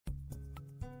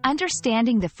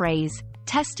Understanding the phrase,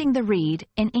 testing the read,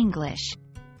 in English.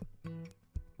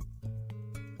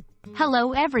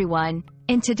 Hello everyone!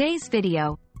 In today's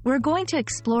video, we're going to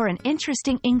explore an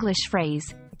interesting English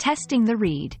phrase, testing the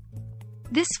read.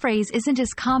 This phrase isn't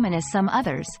as common as some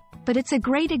others, but it's a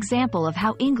great example of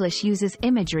how English uses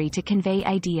imagery to convey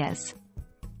ideas.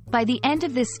 By the end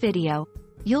of this video,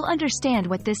 you'll understand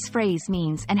what this phrase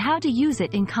means and how to use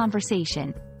it in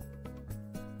conversation.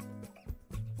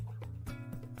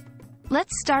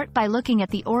 Let's start by looking at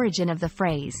the origin of the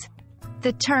phrase.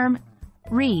 The term,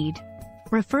 reed,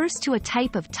 refers to a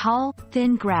type of tall,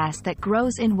 thin grass that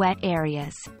grows in wet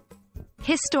areas.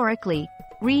 Historically,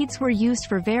 reeds were used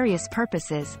for various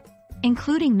purposes,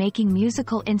 including making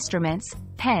musical instruments,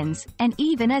 pens, and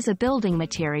even as a building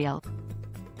material.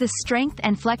 The strength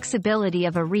and flexibility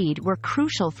of a reed were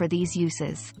crucial for these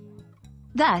uses.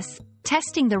 Thus,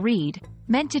 testing the reed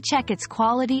meant to check its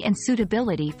quality and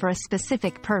suitability for a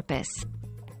specific purpose.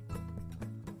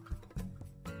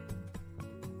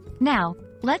 Now,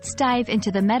 let's dive into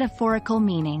the metaphorical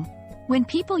meaning. When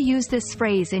people use this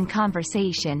phrase in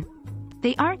conversation,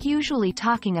 they aren't usually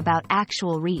talking about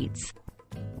actual reeds.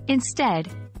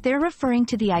 Instead, they're referring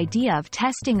to the idea of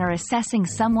testing or assessing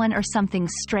someone or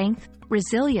something's strength,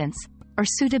 resilience, or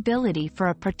suitability for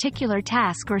a particular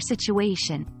task or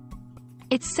situation.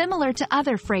 It's similar to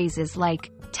other phrases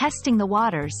like testing the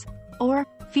waters or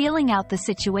feeling out the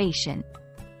situation.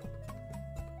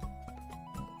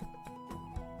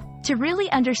 To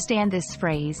really understand this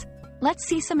phrase, let's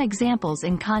see some examples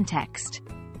in context.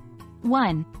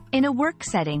 1. In a work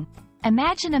setting,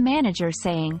 imagine a manager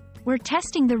saying, "We're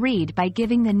testing the read by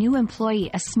giving the new employee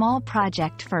a small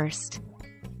project first."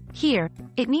 Here,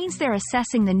 it means they're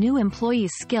assessing the new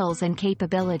employee's skills and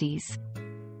capabilities.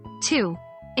 2.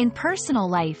 In personal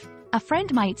life, a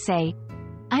friend might say,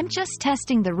 "I'm just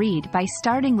testing the read by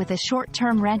starting with a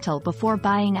short-term rental before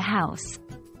buying a house."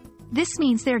 This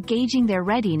means they're gauging their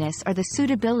readiness or the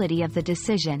suitability of the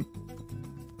decision.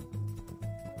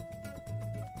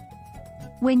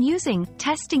 When using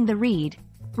testing the read,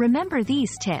 remember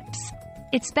these tips.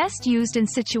 It's best used in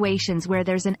situations where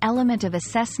there's an element of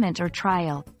assessment or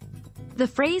trial. The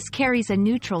phrase carries a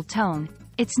neutral tone.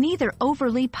 It's neither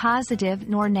overly positive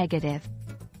nor negative.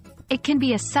 It can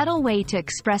be a subtle way to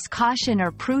express caution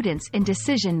or prudence in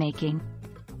decision-making.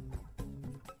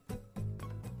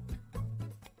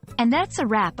 And that's a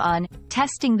wrap on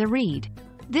testing the read.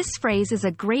 This phrase is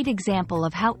a great example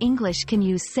of how English can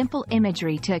use simple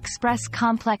imagery to express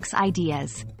complex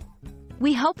ideas.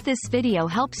 We hope this video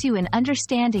helps you in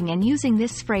understanding and using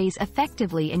this phrase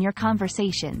effectively in your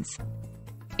conversations.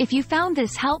 If you found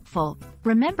this helpful,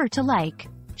 remember to like,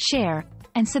 share,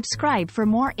 and subscribe for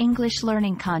more English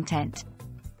learning content.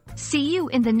 See you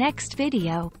in the next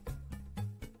video.